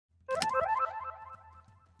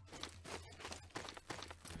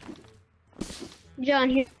John,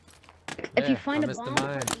 here. If you Yeah, find I a missed the bomb,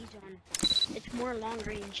 mine. John, it's more long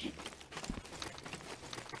range.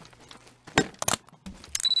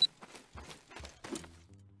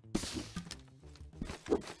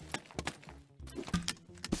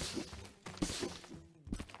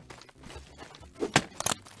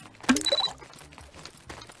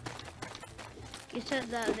 You said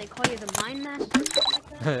that they call you the mine master or something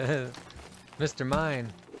like that? Mr.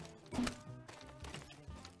 Mine.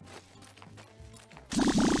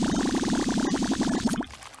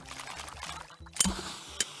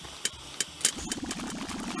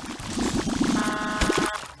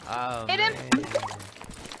 Oh, Hit him! man.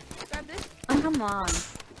 Grab this. Oh, come on.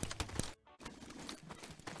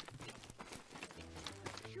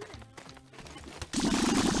 Shoot him.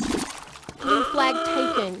 Blue flag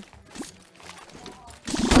taken.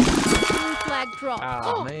 Blue flag dropped.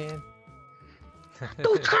 Oh, man.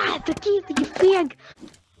 Du scheiße, giftige Feg!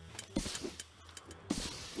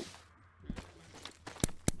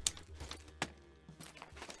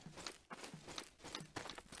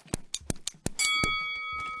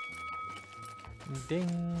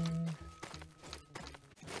 Ding.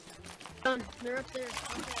 John, they're up there.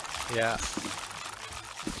 Okay. Yeah.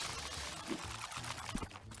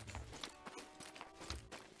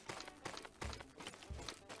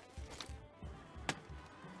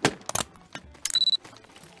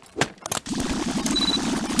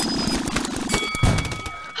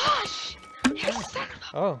 Hush! You son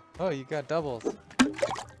of Oh, you got doubles.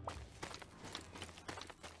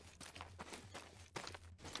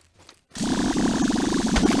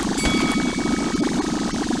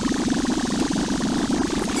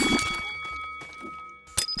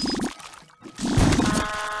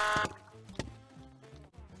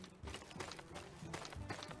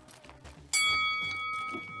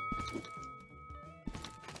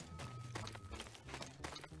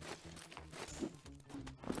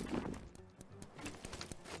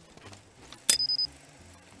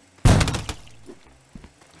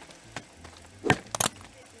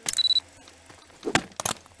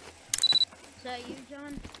 Is that you,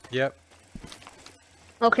 John? Yep.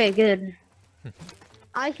 Okay, good.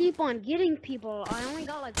 I keep on getting people. I only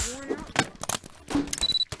got like one out.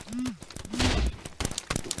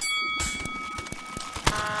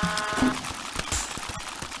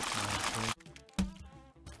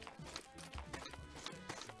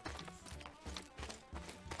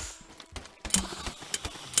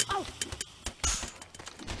 Oh!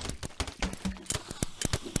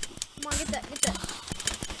 Come on, get that, get that.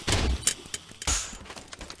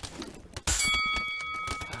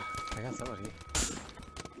 I got somebody.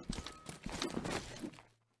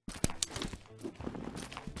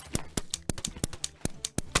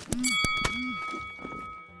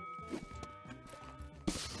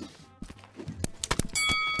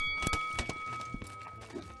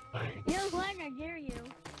 Feels like I dare you.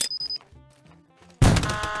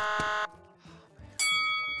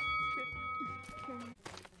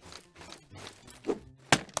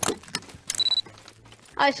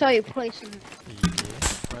 I saw you place him. Yeah.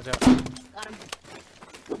 Watch out. Got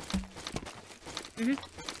him.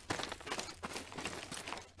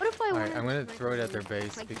 What if I Alright, wanted I'm gonna to throw it at their like,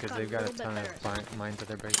 base like, because got they've got a little bit ton better. of mines at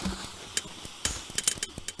their base.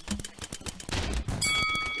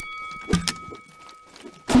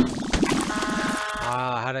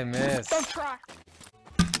 Ah, how'd I miss? Don't try.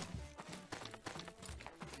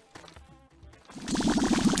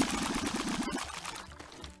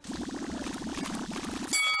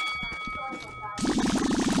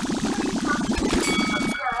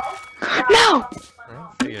 No!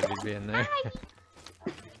 I figured we'd be in there.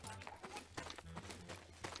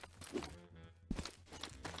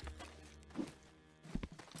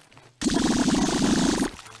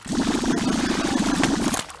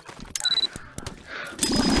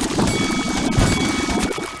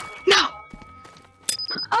 No!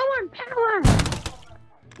 Oh, I'm power!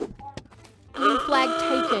 Blue flag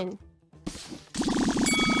taken.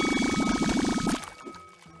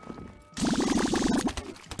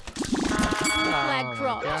 Flag Oh my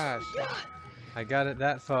dropped. gosh. I got it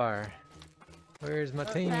that far. Where's my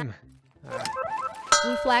team? Ah,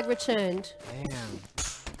 Blue flag returned. damn.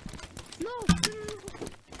 No, no,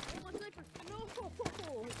 no,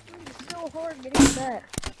 no. It's so hard getting that.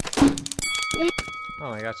 Oh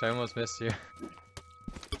my gosh, I almost missed you.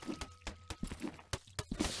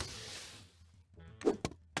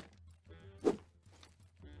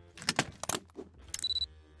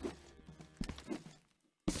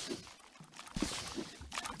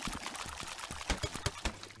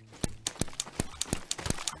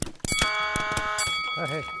 Oh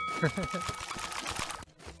hey.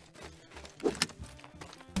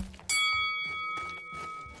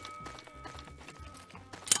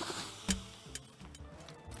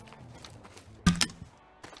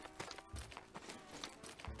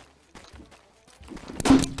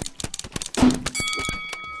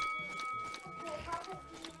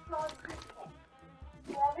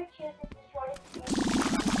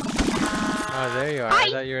 Oh, there you are.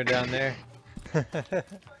 I thought you were down there.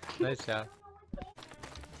 Nice shot.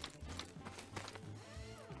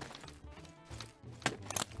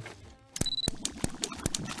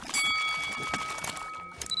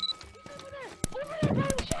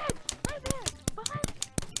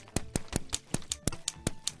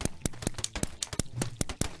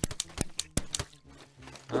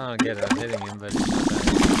 I don't get it. I'm hitting him, but it's not that.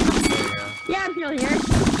 There you go. Yeah, I'm still here.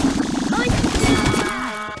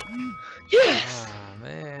 Yes! Ah,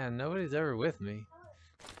 man, nobody's ever with me.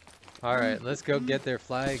 Alright, let's go get their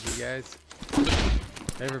flag, you guys.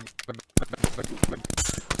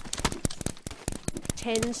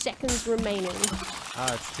 10 seconds remaining.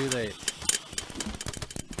 Ah, it's too late.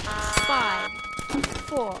 5,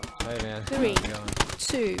 4, Hey, man. 3, how's it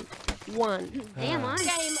going? 2, 1. Damn, I'm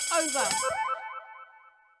Game over.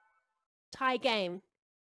 Tie game.